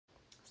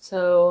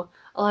So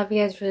a lot of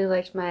you guys really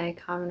liked my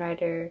Kamen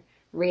Rider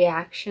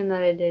reaction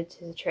that I did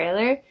to the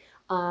trailer.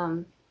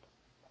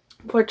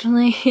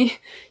 Fortunately,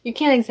 you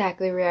can't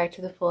exactly react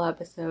to the full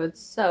episode,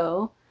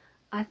 so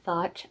I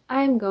thought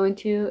I'm going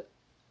to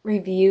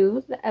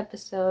review the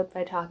episode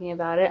by talking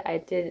about it. I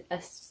did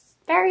a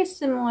very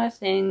similar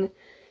thing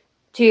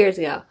 2 years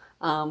ago,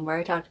 where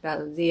I talked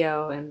about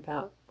Zio in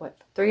about, what,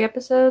 3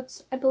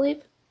 episodes, I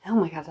believe? Oh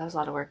my god, that was a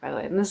lot of work, by the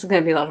way, and this is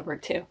going to be a lot of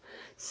work too.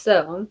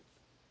 So,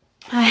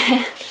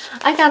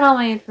 I got all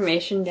my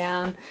information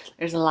down.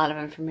 There's a lot of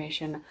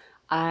information.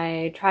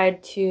 I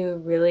tried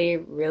to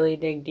really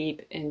dig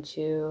deep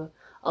into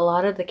a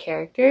lot of the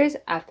characters.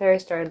 After I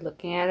started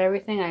looking at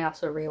everything, I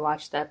also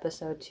rewatched the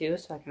episode too,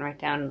 so I can write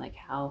down like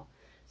how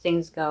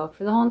things go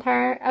for the whole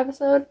entire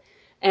episode.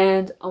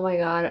 And oh my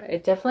god,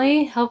 it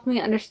definitely helped me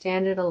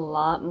understand it a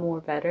lot more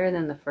better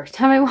than the first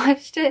time I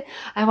watched it.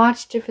 I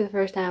watched it for the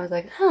first time, I was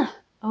like, huh,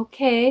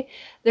 okay.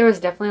 There was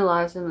definitely a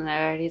lot of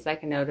similarities I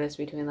can notice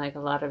between like a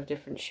lot of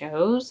different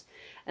shows.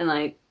 And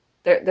like,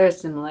 there's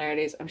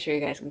similarities. I'm sure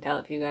you guys can tell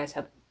if you guys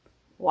have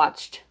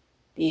watched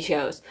these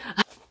shows.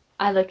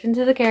 I looked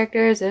into the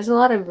characters. There's a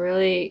lot of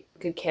really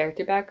good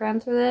character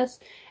backgrounds for this.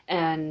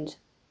 And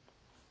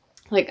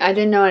like, I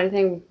didn't know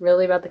anything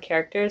really about the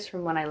characters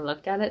from when I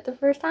looked at it the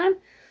first time.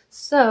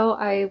 So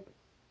I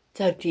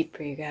dug deep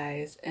for you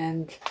guys.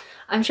 And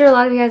I'm sure a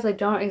lot of you guys like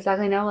don't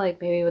exactly know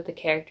like maybe what the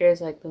characters,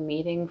 like the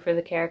meaning for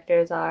the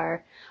characters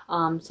are.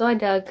 So I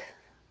dug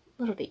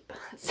little deep.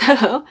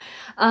 So,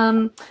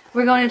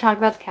 we're going to talk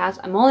about the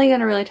cast. I'm only going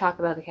to really talk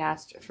about the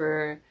cast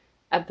for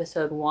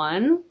episode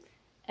 1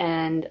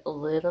 and a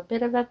little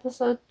bit of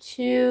episode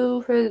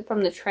 2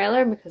 from the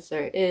trailer, because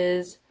there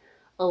is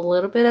a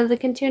little bit of the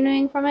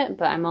continuing from it,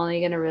 but I'm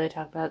only going to really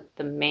talk about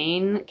the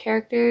main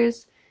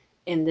characters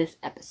in this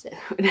episode.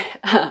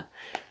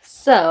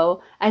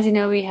 So, as you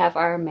know, we have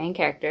our main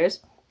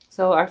characters.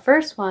 So our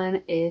first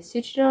one is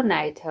Tsuchiro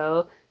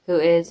Naito, who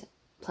is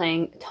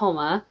playing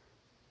Toma.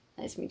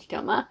 Nice to meet you,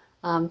 Toma.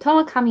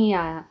 Toma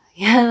Kamiyama.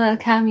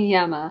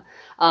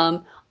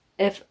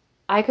 If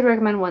I could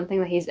recommend one thing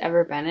that he's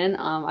ever been in,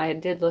 I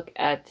did look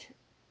at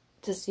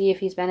to see if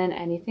he's been in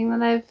anything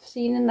that I've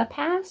seen in the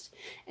past,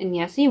 and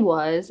yes, he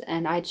was.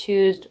 And I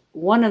chose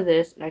one of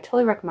this, and I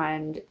totally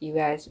recommend you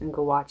guys and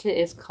go watch it.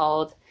 It's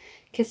called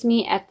Kiss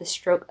Me at the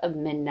Stroke of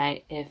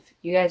Midnight. If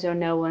you guys don't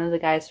know, one of the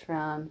guys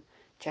from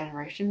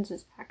Generations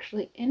is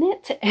actually in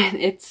it, and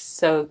it's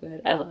so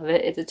good. I love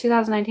it. It's a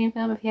 2019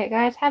 film. If you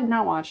guys have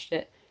not watched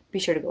it, be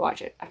sure to go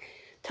watch it.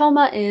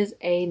 Toma is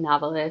a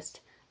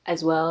novelist,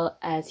 as well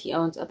as he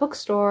owns a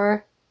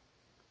bookstore.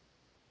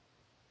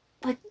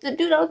 Like, the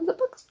dude owns a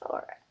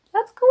bookstore.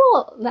 That's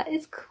cool. That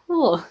is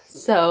cool.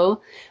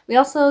 So, we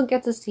also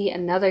get to see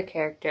another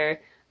character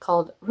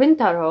called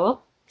Rintaro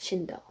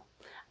Shindo.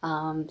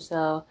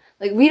 So,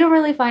 like, we don't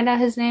really find out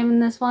his name in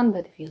this one,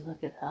 but if you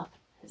look it up,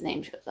 his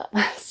name shows up.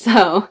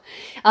 So,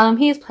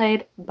 he is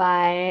played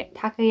by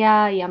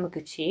Takaya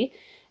Yamaguchi,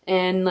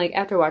 and like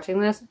after watching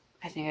this,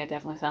 I think I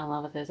definitely fell in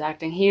love with his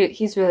acting.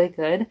 He's really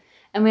good.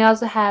 And we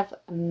also have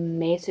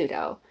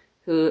Meisudo,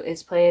 who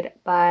is played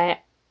by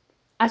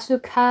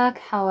Asuka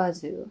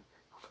Kawazu.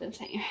 Hopefully I'm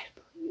saying it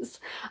right, please.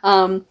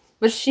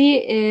 But she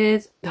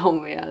is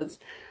Tomoya's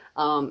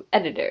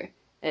editor.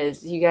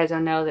 As you guys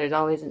don't know, there's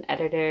always an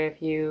editor.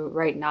 If you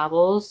write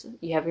novels,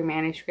 you have your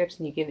manuscripts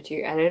and you give it to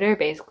your editor.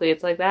 Basically,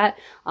 it's like that.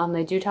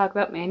 They do talk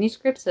about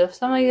manuscripts. So if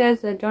some of you guys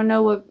that don't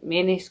know what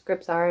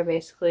manuscripts are,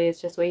 basically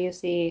it's just what you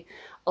see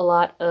a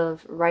lot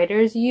of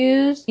writers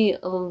use.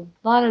 A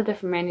lot of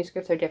different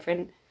manuscripts are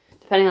different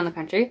depending on the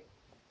country.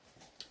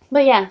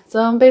 But yeah,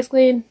 so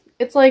basically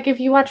it's like if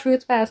you watch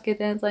Fruits Basket,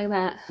 then it's like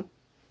that.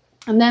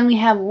 And then we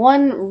have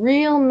one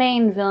real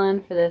main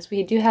villain for this.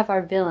 We do have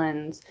our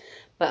villains,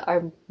 but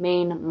our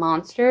main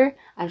monster,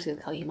 I'm just going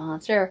to call you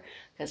monster,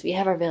 because we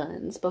have our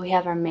villains, but we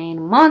have our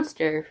main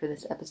monster for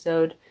this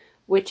episode,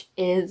 which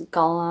is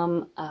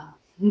Golem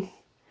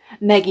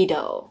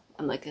Megiddo.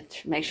 I'm like,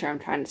 to make sure I'm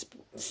trying to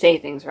say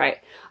things right.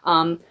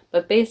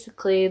 But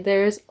basically,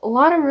 there's a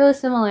lot of really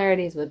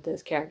similarities with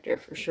this character,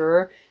 for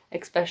sure,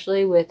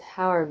 especially with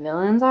how our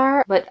villains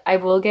are, but I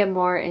will get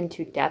more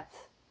into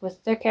depth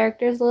with their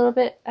characters a little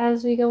bit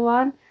as we go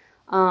on.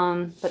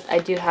 But I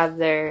do have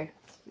their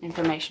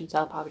information, so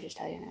I'll probably just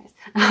tell you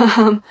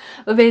anyways.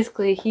 But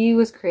basically, he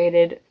was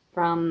created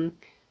from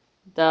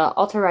the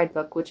Alter Ride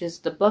book, which is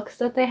the books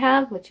that they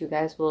have, which you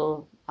guys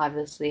will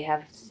obviously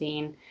have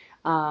seen.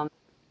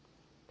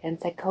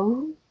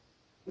 Tenseikou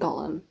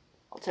Golem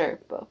Alter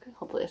book.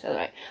 Hopefully I said it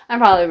right. I'm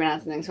probably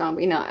pronouncing things wrong,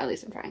 but you know, at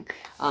least I'm trying.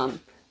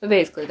 But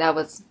basically, that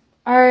was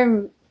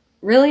our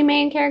really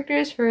main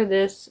characters for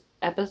this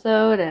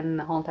episode and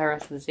the whole entire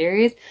rest of the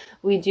series.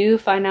 We do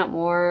find out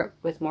more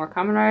with more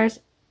Kamen Riders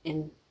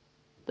in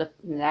the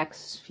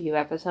next few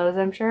episodes,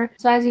 I'm sure.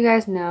 So as you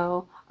guys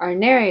know, our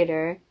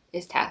narrator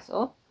is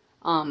Tassel.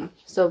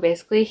 So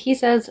basically he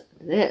says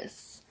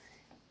this.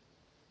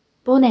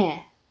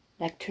 Bonne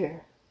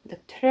lecture.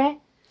 Lecture.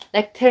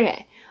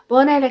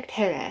 Bonne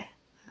lecture.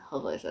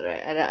 Hopefully I said it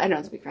right. I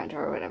don't speak French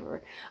or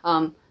whatever.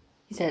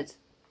 He says,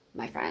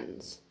 my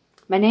friends.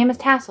 My name is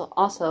Tassel.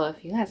 Also,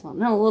 if you guys want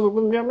to know a little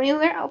bit of Japanese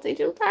there, I'll teach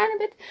you a tiny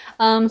bit.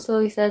 So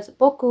he says,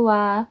 Boku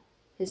wa,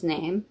 his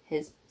name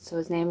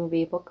would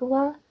be Boku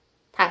wa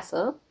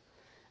Tassel.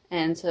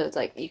 And so it's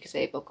like, you could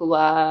say Boku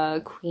wa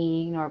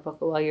Queen or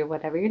Boku wa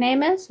whatever your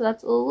name is. So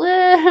that's a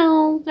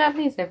little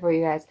Japanese there for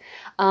you guys.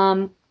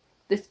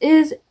 This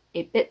is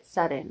a bit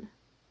sudden,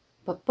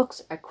 but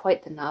books are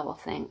quite the novel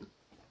thing,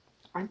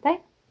 aren't they?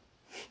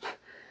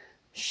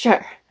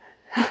 Sure.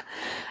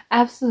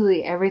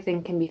 Absolutely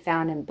everything can be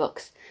found in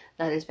books.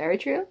 That is very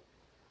true.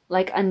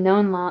 Like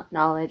unknown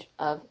knowledge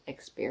of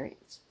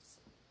experiences.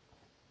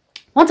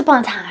 Once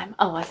upon a time.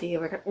 Oh, I see.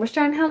 We're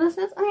starting how this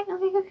is.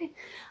 Okay.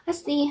 I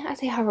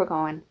see how we're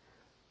going.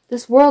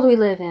 This world we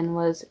live in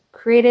was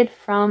created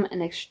from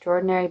an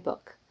extraordinary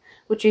book,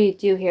 which we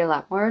do hear a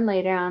lot more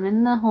later on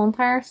in the whole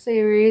entire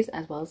series,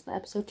 as well as the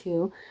episode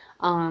 2.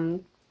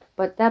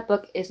 But that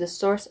book is the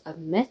source of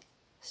myth,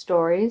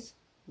 stories,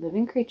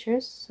 living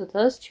creatures. So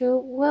those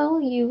two,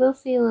 you will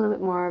see a little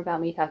bit more about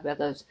me talk about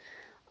those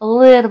a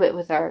little bit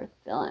with our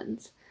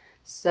villains.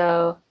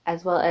 So,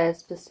 as well as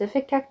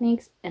specific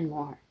techniques and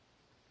more.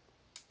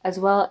 As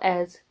well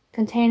as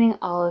containing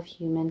all of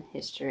human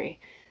history.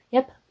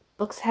 Yep,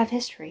 books have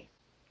history.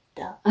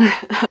 Duh.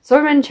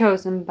 Swordman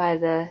chosen by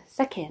the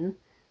Sekin,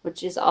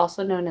 which is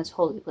also known as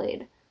Holy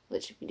Blade,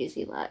 which we do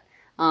see a lot,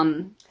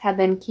 have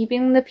been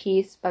keeping the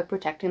peace by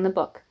protecting the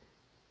book.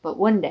 But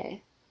one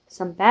day,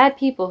 some bad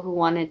people who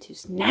wanted to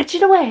snatch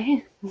it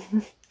away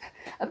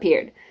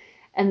appeared,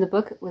 and the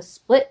book was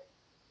split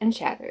and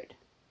shattered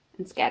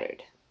and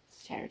scattered.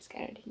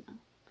 Scattered, you know.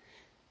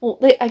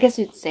 Well, I guess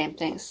it's the same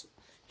things.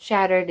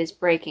 Shattered is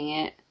breaking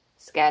it.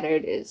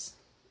 Scattered is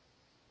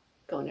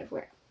going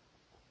everywhere.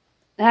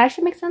 That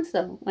actually makes sense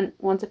though.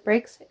 Once it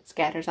breaks, it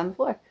scatters on the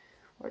floor.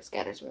 Or it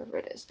scatters wherever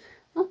it is.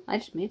 Oh, I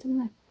just made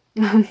something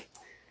there.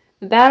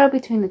 The battle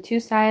between the two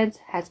sides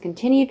has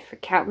continued for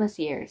countless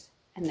years,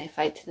 and they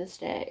fight to this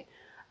day.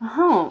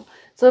 Oh,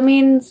 so it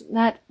means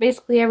that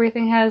basically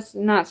everything has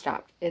not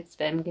stopped. It's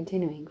been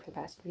continuing for the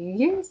past few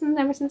years, and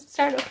ever since it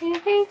started.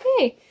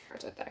 Okay.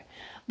 Right there.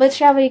 But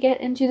shall we get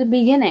into the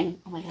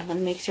beginning? Oh my god, let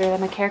me make sure that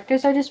my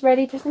characters are just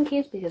ready just in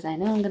case, because I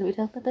know I'm going to be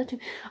talking about that too.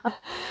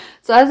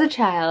 So as a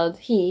child,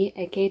 he,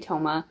 aka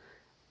Toma,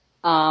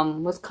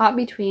 was caught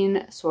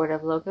between Sword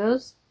of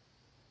Logos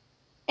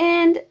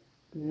and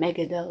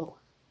Megiddo.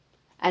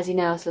 As you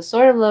know, so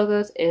Sword of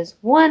Logos is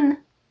one,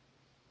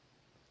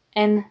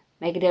 and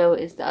Megiddo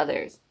is the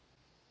others.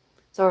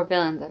 So our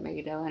villains are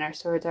Megiddo, and our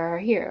swords are our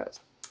heroes.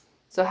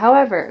 So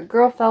however, a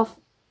girl fell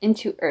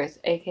into Earth,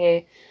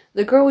 aka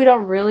the girl we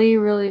don't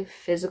really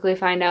physically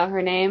find out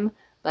her name,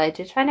 but I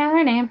did find out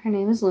her name. Her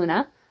name is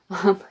Luna.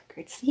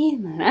 Great to see you,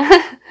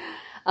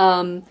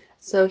 Luna.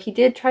 So he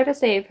did try to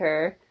save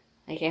her.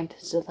 I'm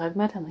still talking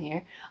about Toma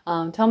here.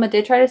 Toma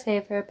did try to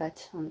save her,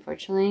 but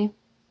unfortunately,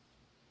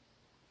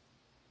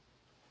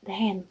 the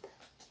hand.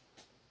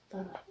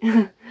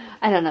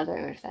 I don't know the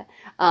word for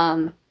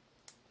that.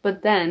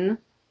 But then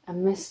a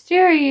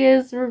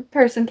mysterious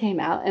person came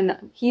out,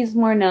 and he's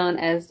more known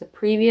as the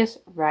previous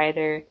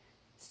Rider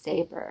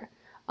Saber.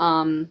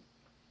 But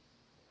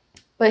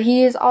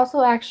he is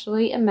also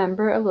actually a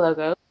member of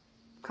Logo,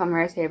 Kamen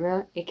Rider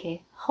Saber,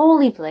 aka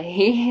Holy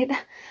Blade,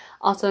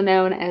 also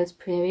known as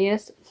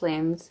previous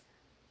Flames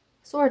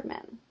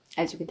Swordman.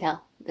 As you can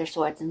tell, there's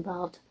swords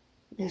involved.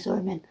 They're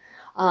swordmen.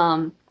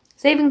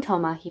 Saving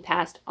Toma, he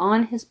passed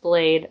on his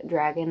blade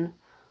dragon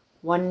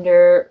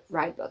Wonder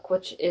Ride Book,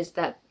 which is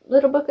that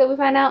little book that we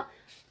find out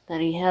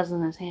that he has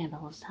in his hand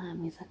all the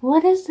time. He's like,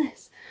 what is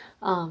this?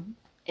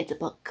 It's a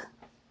book.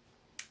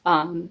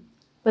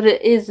 But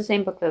it is the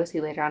same book that we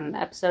see later on in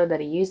the episode that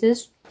he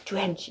uses to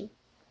henshin.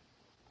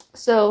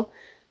 So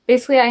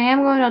basically, I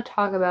am going to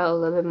talk about a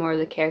little bit more of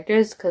the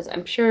characters, because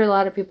I'm sure a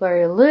lot of people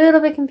are a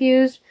little bit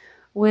confused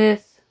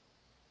with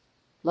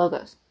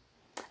Logos.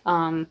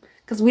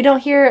 Because we don't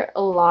hear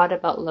a lot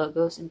about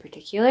Logos in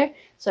particular,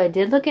 so I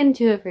did look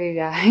into it for you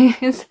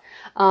guys.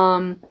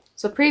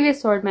 So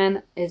previous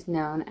swordman is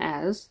known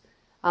as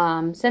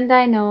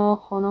Sendai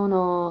no Hono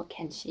no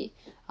Kenshi.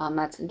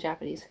 That's in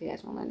Japanese, if you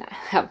guys want to learn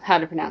that, how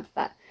to pronounce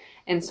that.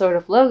 And Sword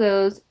of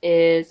Logos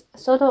is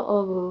Soto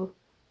Obu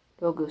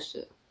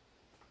Rogusu.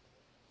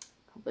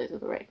 Hopefully I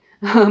got it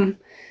right.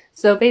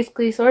 So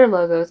basically, Sword of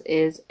Logos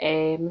is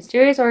a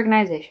mysterious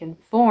organization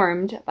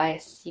formed by a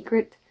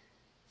secret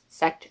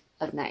sect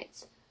of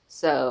knights.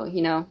 So,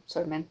 you know,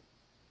 swordmen,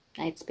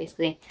 knights,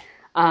 basically,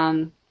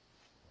 that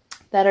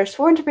are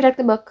sworn to protect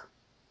the book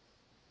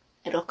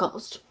at all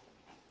costs.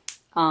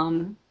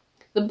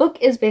 The book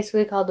is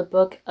basically called the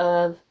Book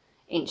of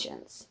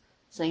Ancients.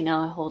 So, you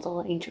know, it holds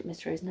all the ancient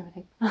mysteries and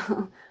everything.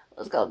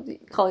 Let's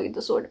call it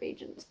the Sword of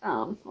Ancients,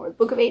 or the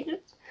Book of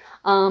Ancients.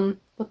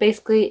 But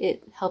basically,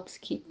 it helps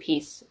keep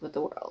peace with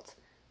the world.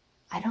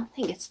 I don't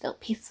think it's still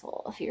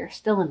peaceful if you're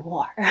still in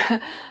war.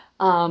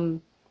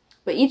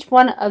 But each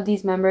one of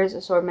these members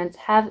of swordmen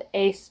have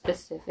a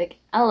specific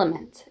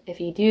element. If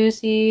you do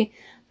see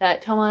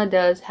that Toma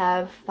does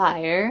have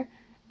fire,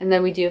 and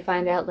then we do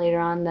find out later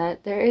on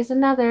that there is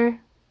another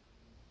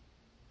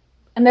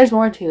And there's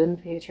more too in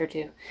the future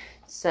too.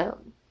 So,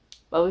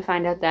 but we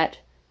find out that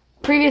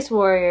previous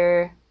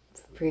warrior,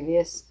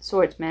 previous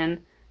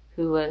swordsman,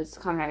 who was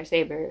Kamen Rider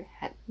Saber,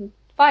 had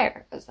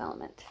fire as the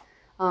element.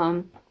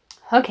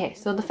 Okay,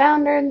 so the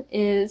founder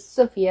is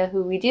Sophia,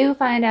 who we do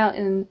find out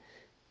in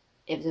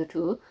episode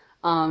 2.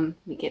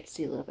 We get to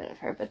see a little bit of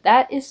her, but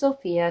that is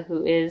Sophia,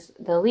 who is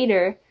the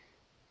leader.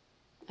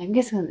 I'm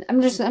just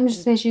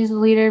saying she's the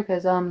leader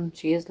because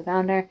she is the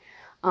founder.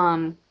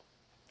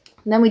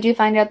 Then we do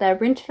find out that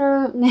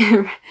Rintaro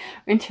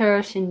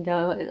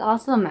Shindo is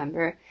also a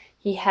member.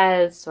 He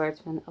has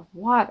Swordsman of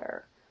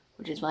Water,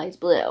 which is why he's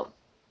blue.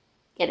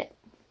 Get it?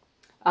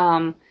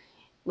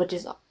 Which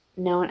is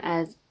known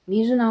as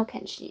Mizuno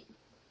Kenshi,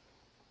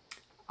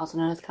 also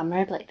known as Kamen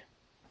Rider Blade.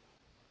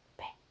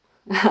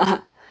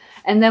 Bang.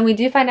 And then we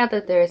do find out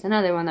that there is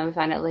another one that we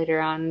find out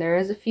later on. There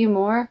is a few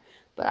more,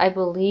 but I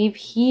believe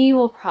he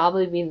will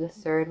probably be the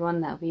third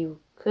one that we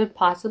could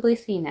possibly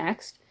see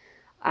next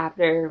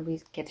after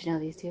we get to know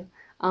these two.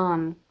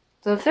 So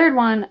the third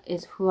one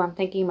is who I'm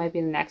thinking might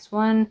be the next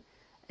one,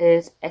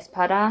 is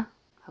Espada.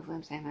 Hopefully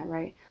I'm saying that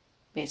right.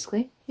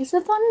 Basically, he's the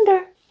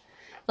thunder.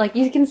 Like,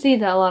 you can see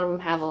that a lot of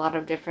them have a lot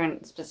of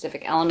different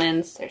specific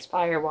elements. There's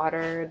fire,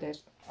 water,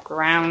 there's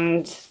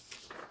ground,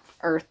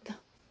 earth,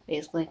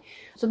 basically.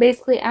 So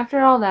basically,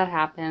 after all that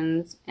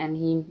happens,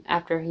 and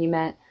after he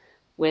met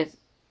with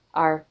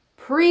our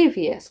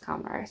previous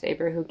Kamen Rider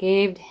Saber, who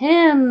gave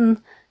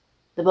him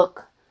the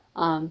book,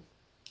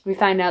 we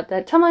find out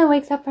that Tomoe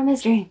wakes up from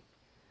his dream.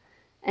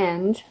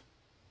 And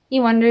he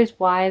wonders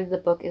why the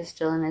book is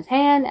still in his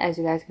hand, as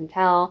you guys can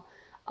tell.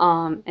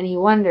 And he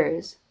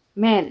wonders,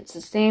 man, it's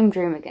the same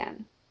dream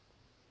again.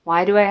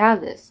 Why do I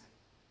have this?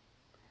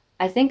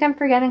 I think I'm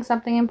forgetting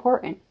something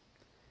important.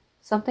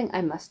 Something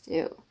I must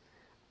do.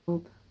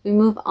 We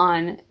move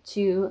on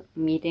to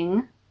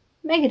meeting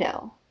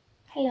Megiddo.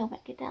 Hello,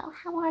 Megiddo.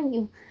 How are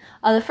you?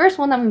 The first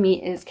one that we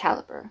meet is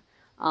Caliber,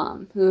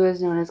 who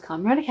is known as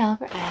Kamen Rider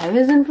Caliber. I have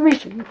his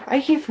information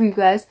right here for you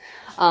guys.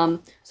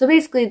 So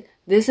basically,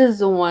 this is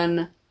the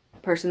one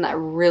person that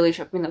really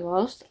shook me the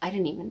most. I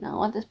didn't even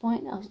know at this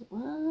point. I was like,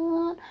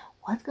 what?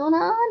 What's going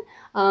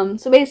on?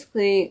 So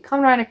basically,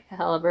 Kamen Rider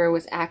Caliber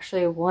was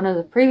actually one of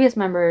the previous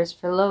members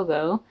for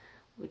Logo,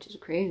 which is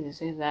crazy to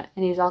say that.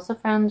 And he's also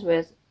friends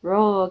with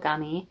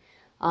Rogami,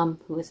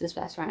 who is his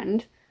best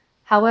friend.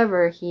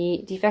 However,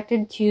 he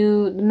defected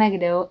to the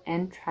Megiddo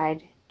and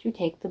tried to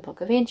take the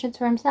Book of Ancients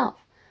for himself.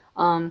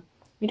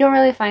 We don't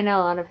really find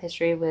out a lot of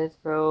history with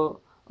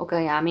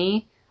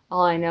Okayami.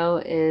 All I know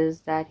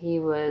is that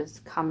he's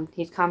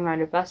Kamen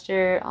Rider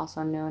Buster,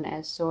 also known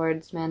as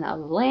Swordsman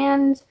of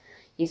Land.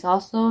 He's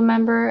also a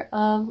member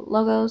of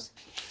Logos.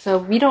 So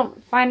we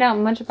don't find out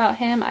much about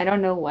him. I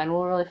don't know when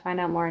we'll really find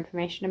out more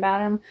information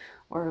about him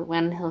or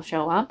when he'll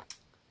show up.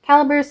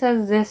 Caliber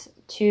says this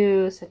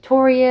to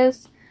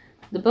Sartorius.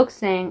 The book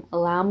saying,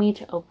 allow me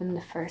to open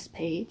the first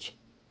page.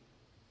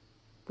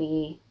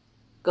 We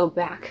go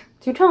back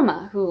to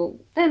Toma, who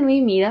then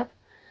we meet up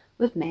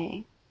with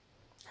May.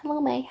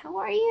 Hello, May. How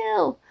are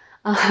you?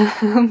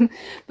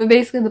 But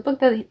basically, the book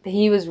that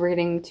he was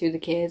reading to the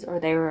kids, or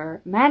they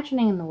were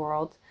imagining in the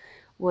world,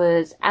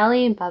 was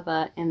Ali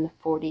Baba and the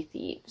 40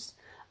 Thieves.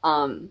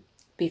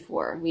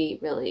 Before we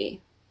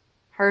really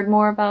heard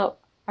more about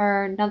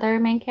our another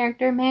main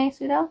character, May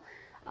Sudo.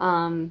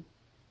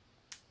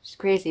 She's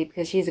crazy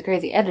because she's a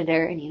crazy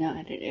editor, and you know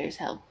editors,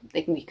 how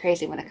they can be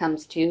crazy when it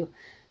comes to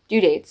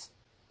due dates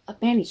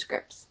of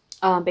manuscripts.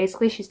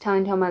 Basically, she's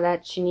telling Toma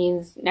that she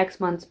needs next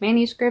month's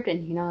manuscript,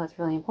 and you know that's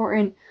really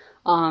important.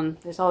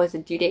 There's always a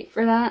due date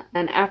for that.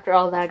 And after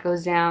all that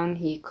goes down,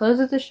 he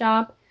closes the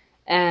shop,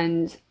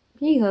 and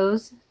he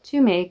goes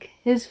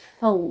to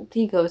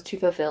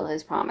fulfill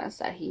his promise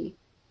that he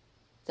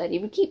said he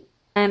would keep.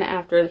 And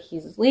after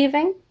he's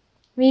leaving,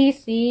 we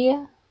see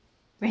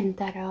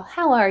Rintaro.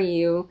 How are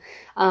you?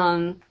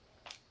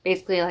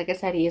 Basically, like I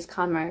said, he is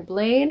Kamen Rider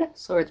Blade,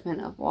 Swordsman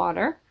of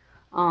Water.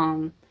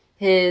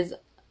 His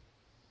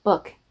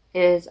book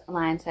is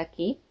Lion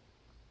Seki,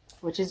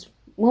 which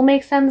will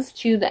make sense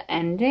to the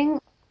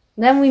ending.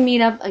 Then we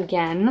meet up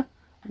again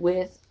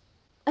with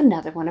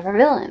another one of our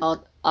villains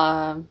called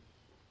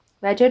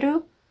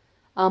Legeru.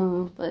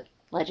 But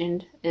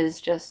legend is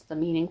just the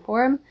meaning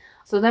for him.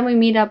 So then we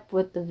meet up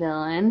with the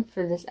villain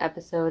for this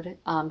episode.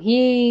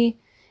 He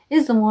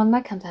is the one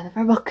that comes out of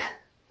our book.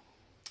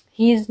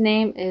 His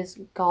name is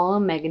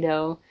Golem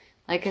Megiddo.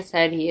 Like I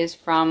said, he is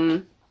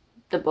from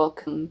the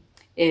book,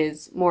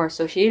 is more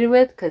associated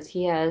with because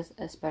he has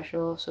a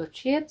special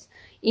associates.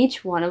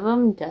 Each one of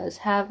them does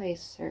have a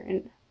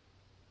certain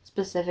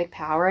specific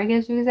power, I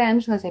guess you could say. I'm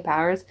just going to say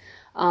powers.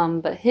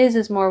 But his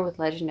is more with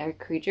legendary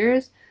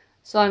creatures.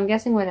 So I'm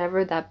guessing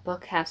whatever that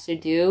book has to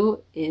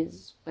do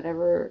is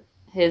whatever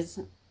his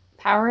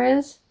power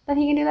is that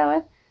he can do that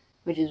with.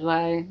 Which is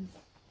why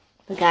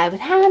the guy with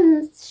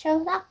hands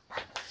shows up.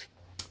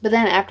 But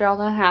then after all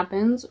that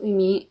happens, we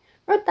meet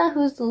Rota,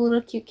 who's the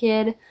little cute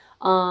kid.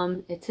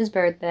 It's his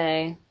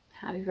birthday.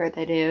 Happy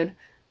birthday, dude.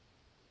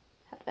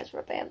 Have the best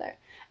birthday ever.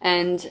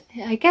 And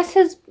I guess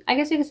you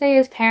could say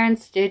his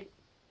parents did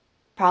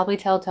probably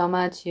tell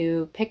Toma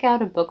to pick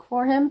out a book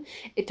for him.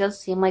 It does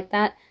seem like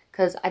that,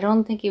 because I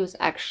don't think it was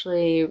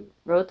actually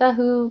Rota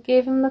who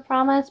gave him the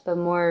promise, but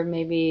more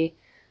maybe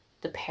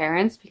the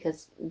parents,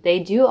 because they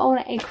do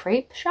own a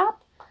crepe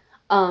shop.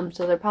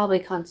 So they're probably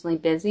constantly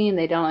busy and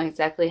they don't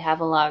exactly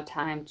have a lot of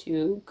time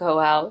to go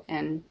out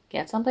and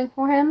get something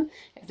for him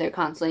if they're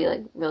constantly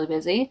like really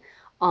busy.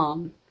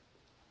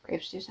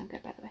 Grapes do sound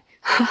good, by the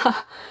way.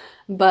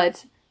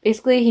 But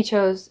basically he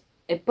chose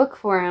a book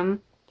for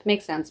him. It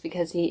makes sense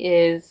because he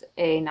is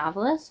a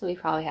novelist, so he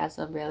probably has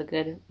a really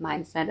good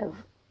mindset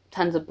of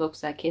tons of books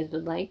that kids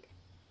would like.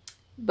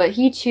 But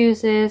he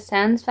chooses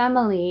Sans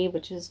Famille,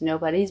 which is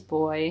Nobody's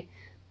Boy,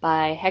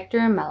 by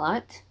Hector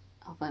Melot.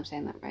 Hopefully I'm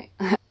saying that right.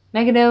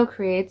 Megiddo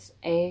creates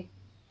a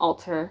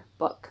altar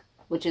book,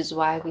 which is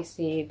why we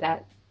see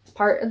that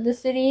part of the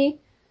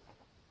city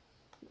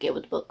get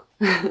with the book.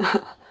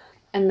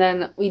 And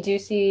then we do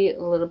see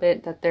a little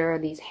bit that there are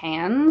these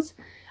hands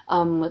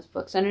with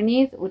books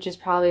underneath, which is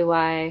probably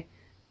why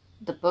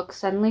the book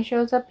suddenly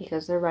shows up,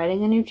 because they're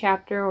writing a new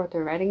chapter, or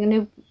they're writing a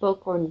new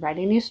book, or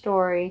writing a new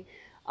story,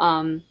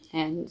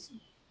 and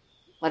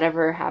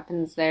whatever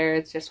happens there,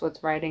 it's just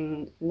what's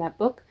writing in that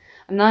book.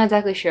 I'm not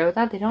exactly sure with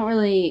that. They don't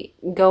really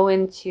go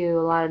into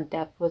a lot of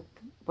depth with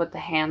what the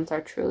hands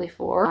are truly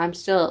for. I'm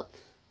still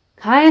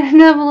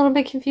kind of a little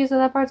bit confused with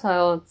that part,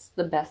 so it's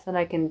the best that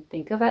I can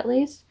think of at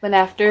least. But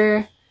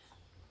after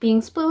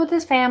being split with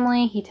his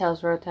family, he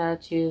tells Rota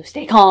to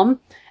stay calm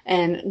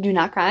and do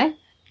not cry.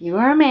 You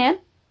are a man.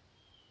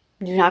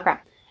 Do not cry.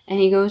 And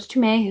he goes to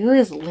May, who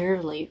is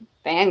literally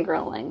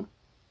fangirling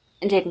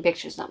and taking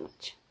pictures so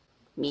much.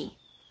 Me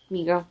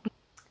girl.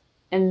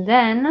 And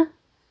then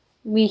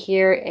we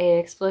hear a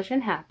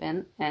explosion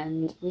happen,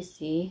 and we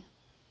see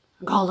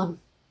Gollum.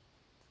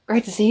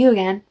 Great to see you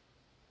again.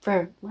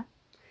 For what?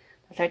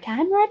 The third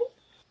time already?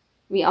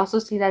 We also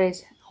see that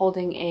he's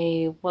holding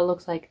what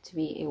looks like to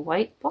be a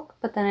white book,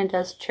 but then it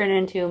does turn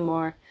into a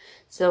more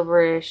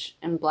silverish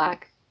and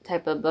black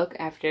type of book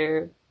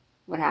after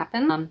what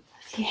happened. A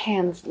few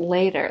hands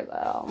later,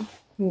 though.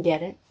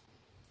 Get it?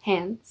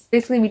 Hands.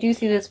 Basically, we do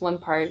see this one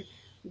part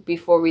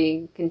before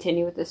we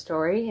continue with the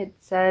story. It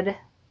said,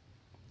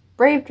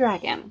 Brave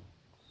Dragon.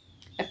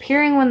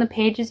 Appearing when the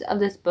pages of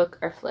this book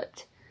are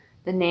flipped.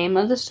 The name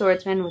of the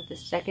swordsman with the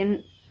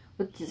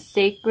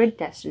sacred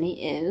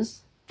destiny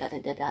is...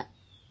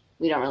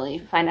 We don't really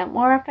find out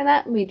more after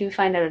that. We do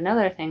find out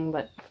another thing,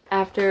 but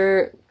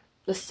after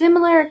the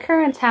similar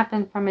occurrence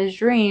happened from his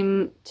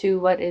dream to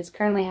what is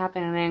currently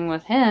happening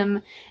with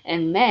him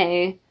and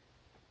May,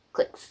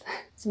 clicks.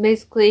 So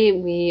basically,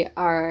 we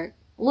are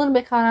a little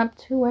bit caught up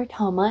to where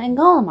Toma and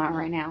Gollum are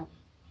right now.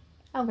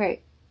 Oh,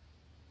 great.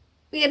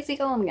 We get to see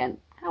Gollum again.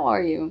 How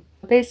are you?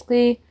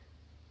 Basically,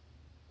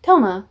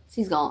 Toma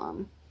sees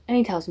Gollum, and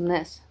he tells him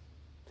this.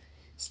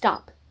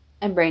 Stop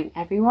and bring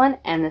everyone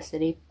and the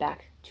city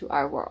back to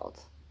our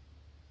world.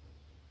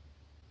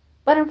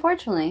 But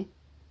unfortunately,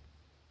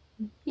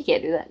 he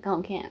can't do that.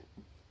 Gollum can't.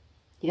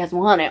 He doesn't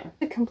want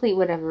to complete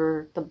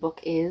whatever the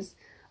book is.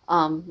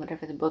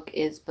 Whatever the book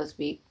is supposed to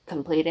be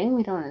completing.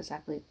 We don't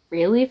exactly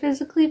really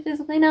physically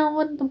know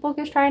what the book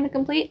is trying to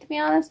complete, to be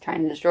honest.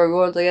 Trying to destroy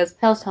worlds, I guess.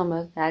 Tells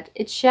Toma that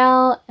it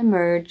shall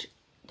emerge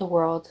the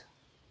world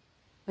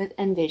with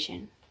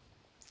envision.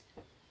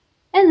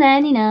 And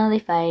then, they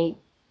fight.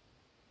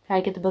 Try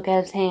to get the book out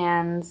of his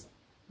hands.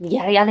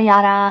 Yada yada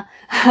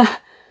yada.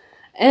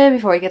 And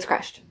before he gets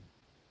crushed.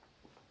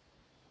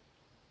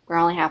 We're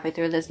only halfway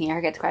through this and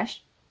he gets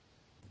crushed.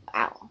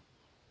 Wow.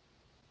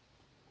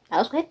 That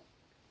was quick.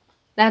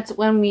 That's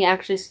when we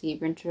actually see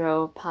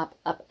Rintaro pop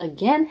up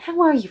again.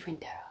 How are you,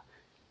 Rintaro?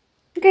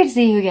 Great to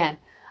see you again.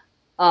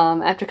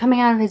 After coming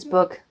out of his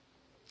book,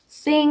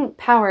 seeing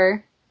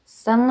power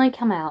suddenly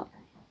come out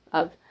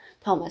of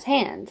Toma's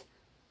hand.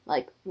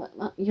 Like, what,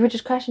 you were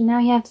just crushed and now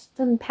you have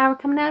sudden power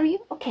coming out of you?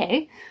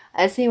 Okay,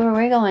 I see where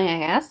we're going, I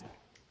guess.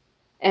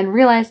 And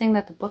realizing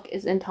that the book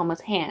is in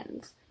Toma's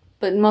hands.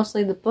 But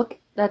mostly the book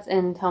that's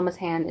in Toma's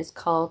hand is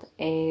called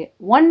a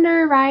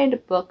Wonder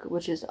Ride book,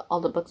 which is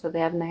all the books that they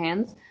have in their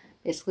hands.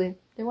 Basically,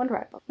 they're Wonder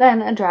Ride books.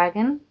 Then a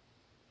dragon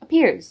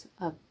appears.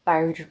 A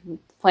fiery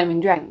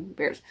flaming dragon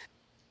appears.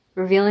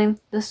 Revealing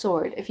the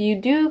sword. If you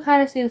do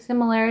kind of see the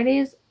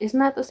similarities, isn't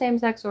that the same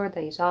exact sword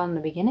that you saw in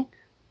the beginning?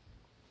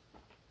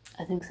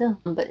 I think so.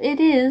 But it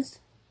is,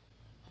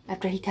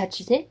 after he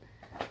touches it,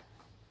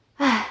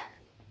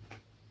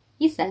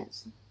 he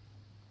says,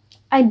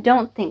 I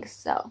don't think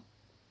so.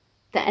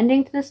 The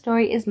ending to the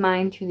story is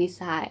mine to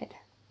decide.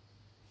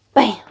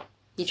 Bam!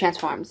 He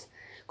transforms.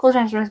 Cool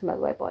transformation, by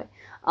the way, boy.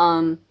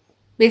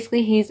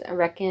 Basically, he's a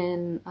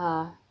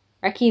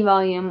Reki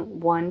Volume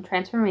 1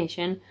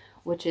 transformation,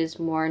 which is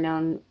more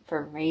known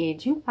for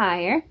raging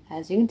fire.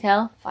 As you can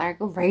tell, fire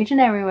goes raging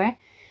everywhere.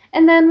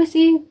 And then we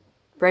see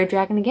Brave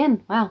Dragon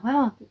again.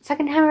 Wow.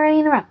 Second time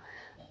already in a row.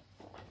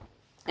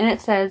 And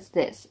it says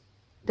this.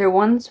 There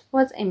once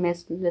was a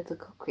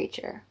mythical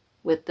creature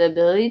with the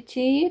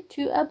ability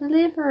to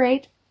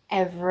obliterate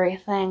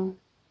everything.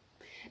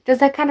 Does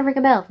that kind of ring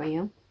a bell for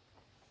you?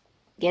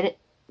 Get it?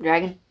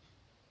 Dragon?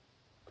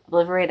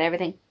 Obliterate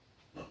everything?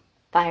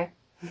 Fire.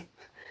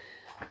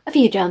 A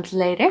few jumps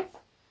later,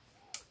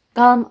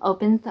 Gollum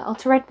opens the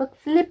Ultra-Red book,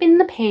 flipping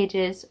the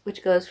pages,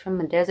 which goes from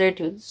a desert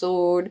to a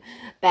sword,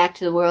 back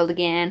to the world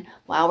again.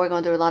 Wow, we're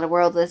going through a lot of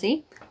worlds,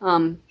 Lizzie.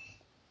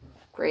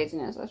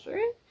 Craziness, that's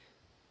right.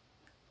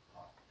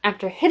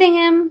 After hitting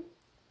him,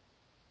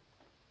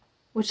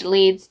 which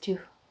leads to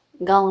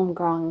Gollum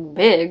growing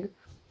big,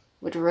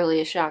 which really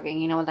is shocking.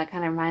 You know what that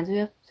kind of reminds me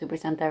of? Super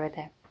Sentai right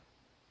there.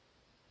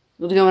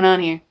 What's going on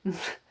here?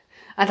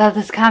 I thought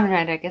this Kamen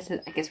Rider, I guess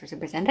we're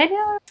Super Sentai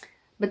now?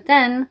 But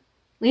then,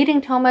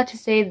 leading Toma to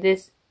saying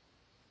this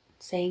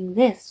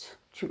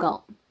to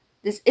Gollum.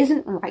 This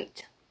isn't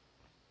right.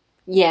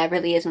 Yeah, it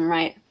really isn't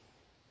right.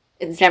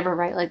 It's never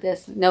right like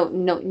this. No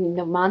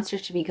monster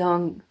should be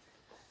going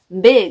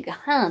big,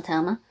 huh,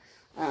 Toma?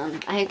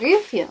 I agree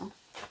with you.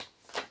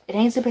 It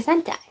ain't Super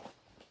Sentai.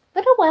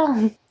 But oh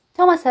well.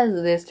 Toma says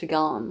this to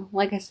Gollum.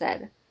 Like I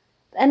said,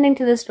 the ending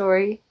to the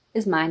story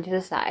is mine to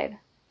decide.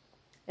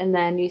 And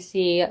then you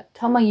see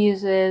Toma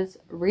uses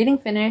Reading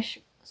Finish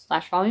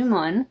 / Volume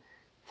 1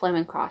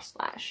 Flaming Cross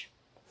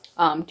 /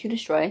 to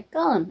destroy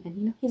Gollum. And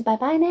you know, he's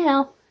bye-bye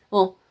now.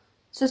 Well,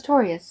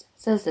 Sartorius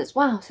says this.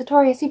 Wow,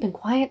 Sartorius, you've been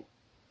quiet.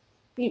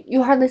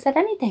 You hardly said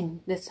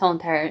anything this whole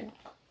entire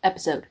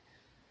episode.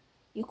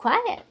 You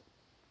quiet.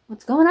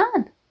 What's going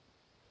on?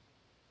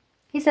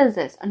 He says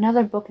this.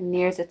 Another book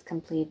nears its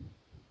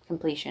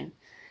completion.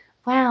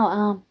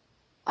 Wow,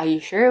 are you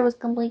sure it was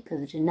complete?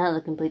 Because it did not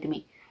look complete to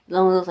me. It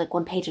only looks like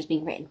one page was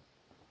being written.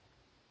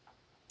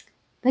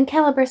 Then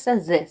Caliber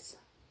says this.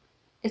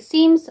 It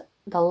seems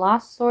the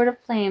lost Sword of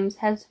Flames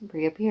has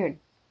reappeared.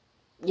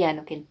 Yeah,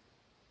 no kidding.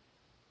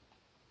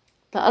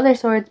 The other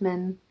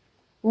swordsmen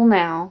will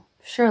now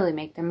surely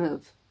make their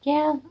move.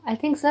 Yeah, I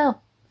think so.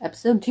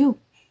 Episode 2.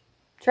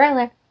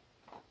 Trailer.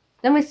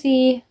 Then we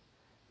see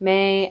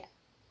May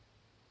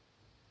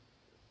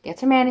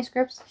gets her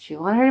manuscripts. She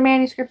wanted her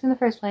manuscripts in the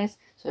first place,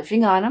 so she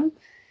got them.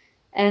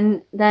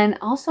 And then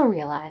also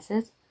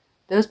realizes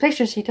those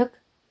pictures she took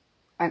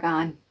are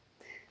gone.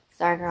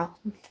 Sorry, girl.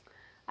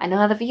 I know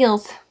how that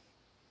feels.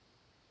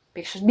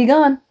 Pictures be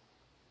gone.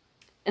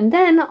 And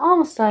then all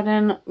of a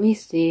sudden we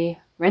see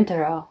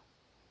Rentaro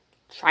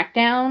track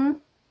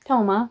down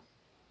Toma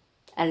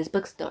at his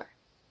bookstore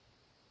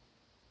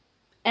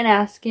and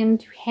ask him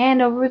to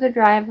hand over the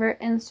driver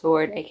and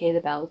sword, aka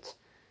the belt.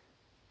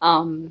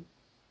 Do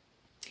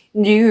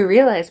you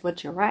realize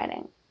what you're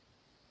writing?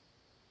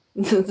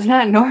 It's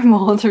not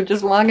normal to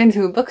just walk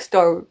into a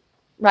bookstore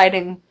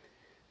writing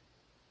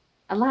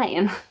a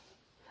lion.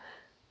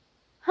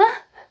 Huh?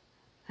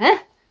 Huh?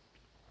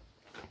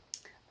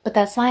 But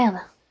that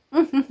smile.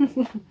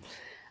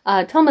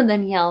 Toma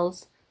then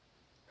yells,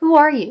 "Who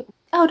are you?"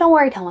 "Oh, don't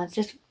worry, Toma. It's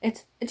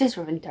just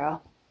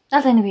Rintaro.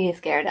 Nothing to be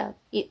scared of.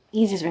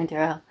 He's just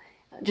Rintaro.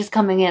 Just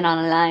coming in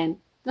on a lion.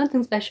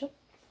 Nothing special."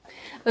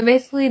 But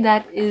basically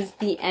that is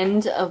the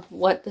end of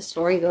what the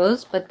story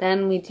goes, but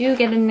then we do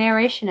get a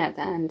narration at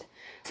the end.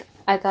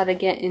 I thought I'd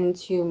get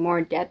into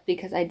more depth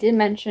because I did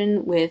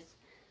mention with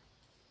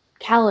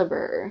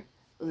Caliber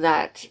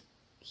that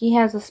he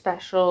has a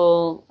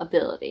special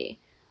ability.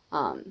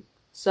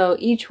 So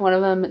each one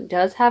of them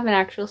does have an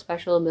actual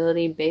special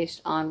ability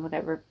based on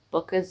whatever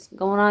book is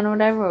going on or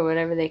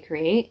whatever they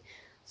create.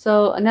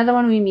 So another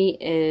one we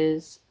meet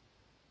is,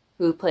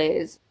 who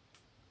plays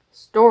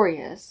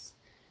Storius,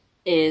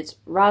 is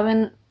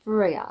Robin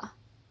Furia.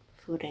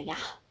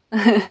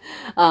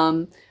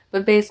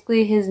 But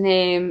basically his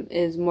name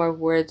is more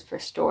words for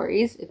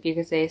stories. If you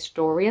could say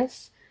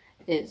Storius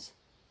is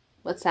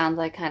what sounds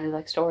like kind of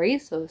like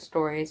stories, so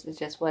stories is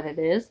just what it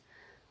is.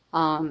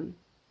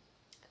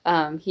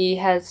 He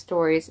has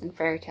stories and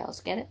fairy tales.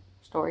 Get it?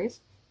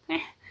 Stories.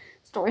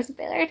 Stories and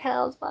fairy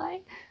tales,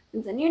 why?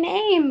 It's in your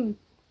name.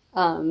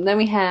 Then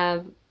we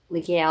have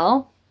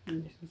Miguel.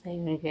 I'm just gonna say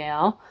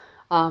Miguel.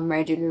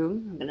 Regulu.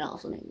 I'm gonna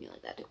also name you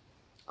like that too.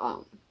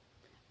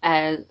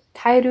 As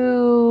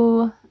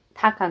Tairu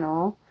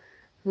Takano,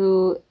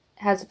 who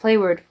has a play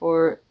word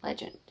for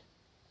legend.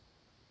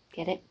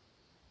 Get it?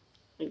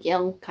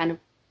 Miguel, kind of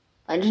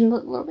legend a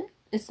little bit.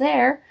 It's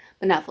there,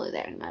 but not fully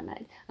there in my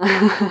mind.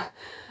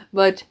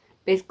 But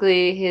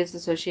basically his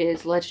associate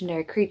is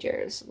legendary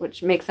creatures,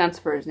 which makes sense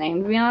for his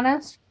name, to be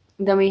honest.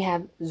 Then we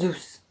have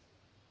Zeus.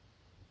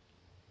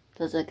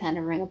 Does it kind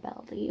of ring a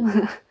bell to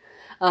you?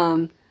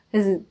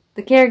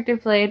 The character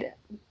played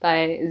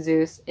by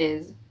Zeus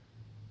is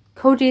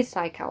Koji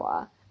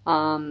Saikawa.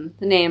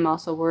 The name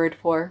also word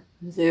for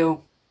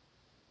zoo.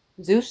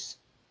 Zeus?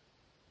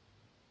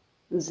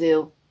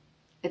 Zoo.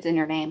 It's in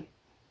your name.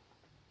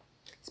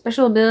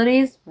 Special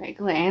abilities,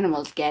 regular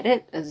animals, get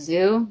it? A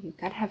zoo, you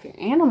gotta have your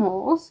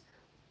animals.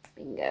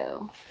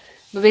 Bingo.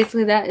 But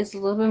basically that is a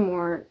little bit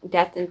more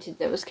depth into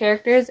those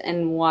characters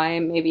and why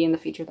maybe in the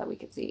future that we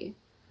could see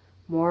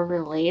more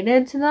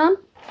related to them.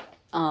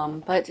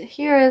 But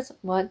here is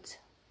what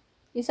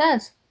he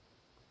says.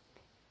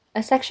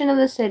 A section of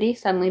the city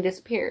suddenly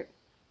disappeared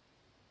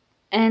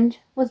and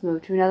was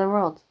moved to another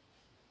world.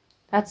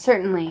 That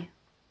certainly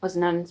was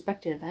an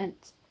unexpected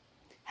event.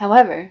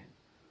 However,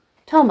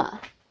 Toma,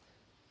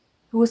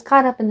 who was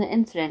caught up in the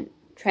incident,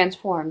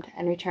 transformed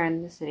and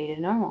returned the city to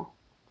normal.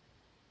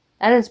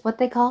 That is what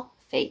they call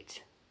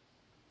fate.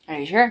 Are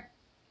you sure?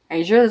 Are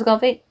you sure it's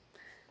called fate?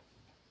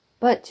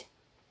 But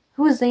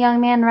who is the young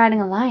man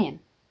riding a lion,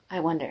 I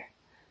wonder?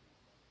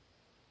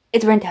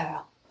 It's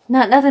Rentaro.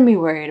 Nothing to be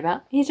worried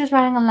about. He's just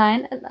riding a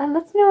lion.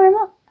 That's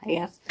normal, I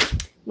guess.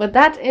 But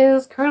that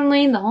is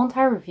currently the whole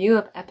entire review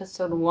of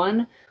episode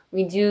 1.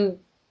 We do,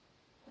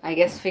 I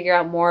guess, figure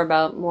out more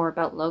about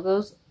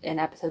logos in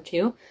episode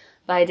 2.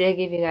 But I did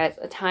give you guys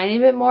a tiny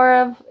bit more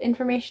of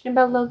information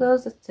about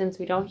logos, since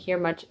we don't hear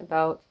much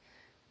about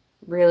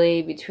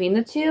really between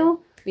the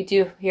two. We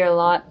do hear a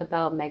lot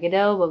about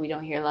Megiddo, but we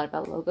don't hear a lot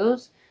about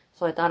logos.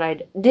 So I thought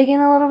I'd dig in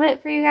a little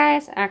bit for you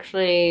guys,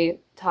 actually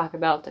talk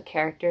about the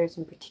characters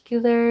in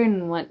particular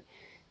and what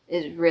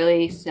is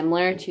really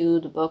similar to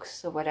the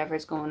books of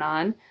whatever's going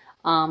on,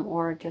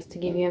 or just to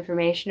give you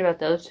information about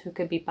those who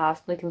could be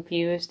possibly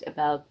confused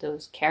about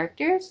those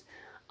characters.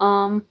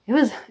 It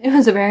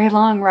was a very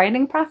long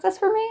writing process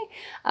for me.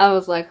 I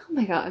was like, oh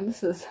my god,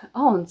 this is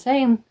all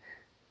insane.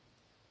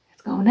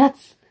 It's going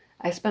nuts.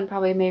 I spent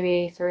probably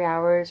maybe 3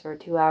 hours or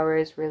 2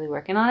 hours really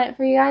working on it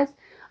for you guys.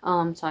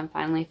 So I'm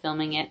finally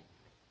filming it.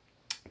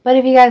 But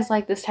if you guys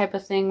like this type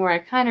of thing where I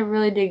kind of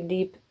really dig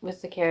deep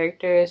with the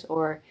characters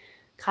or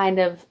kind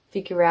of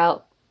figure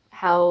out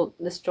how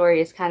the story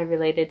is kind of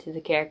related to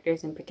the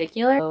characters in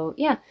particular. So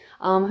yeah,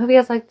 hope you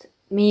guys liked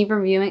me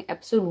reviewing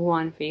episode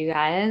 1 for you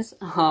guys.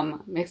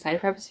 I'm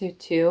excited for episode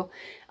 2.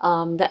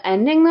 The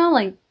ending though,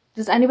 like,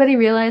 does anybody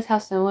realize how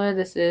similar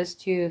this is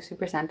to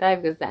Super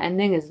Sentai? Because the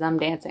ending is them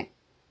dancing.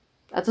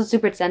 That's what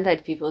Super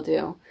Sentai people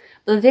do.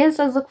 But the dance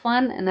does look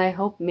fun, and I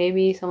hope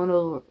maybe someone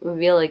will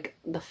reveal, like,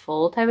 the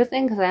full type of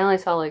thing, because I only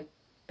saw, like,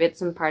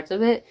 bits and parts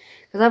of it,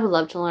 because I would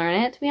love to learn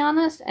it, to be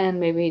honest, and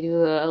maybe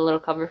do a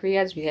little cover for you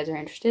guys if you guys are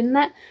interested in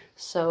that.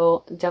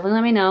 So definitely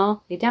let me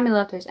know. Leave down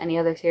below if there's any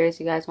other series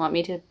you guys want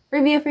me to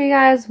review for you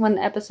guys, 1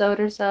 episode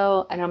or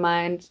so. I don't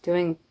mind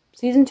doing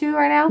season 2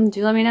 right now.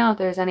 Do let me know if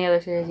there's any other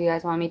series you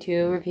guys want me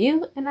to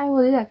review, and I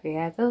will do that for you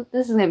guys. So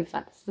this is gonna be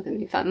fun. This is gonna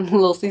be fun. A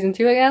little season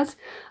 2, I guess.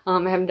 I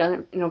haven't done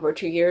it in over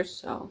 2 years,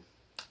 so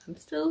I'm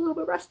still a little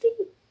bit rusty.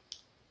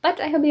 But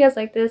I hope you guys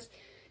like this.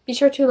 Be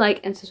sure to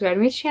like and subscribe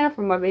to my channel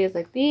for more videos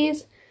like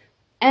these.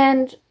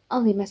 And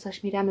I'll leave my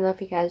social media down below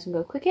if you guys can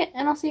go click it.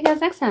 And I'll see you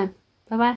guys next time. Bye bye.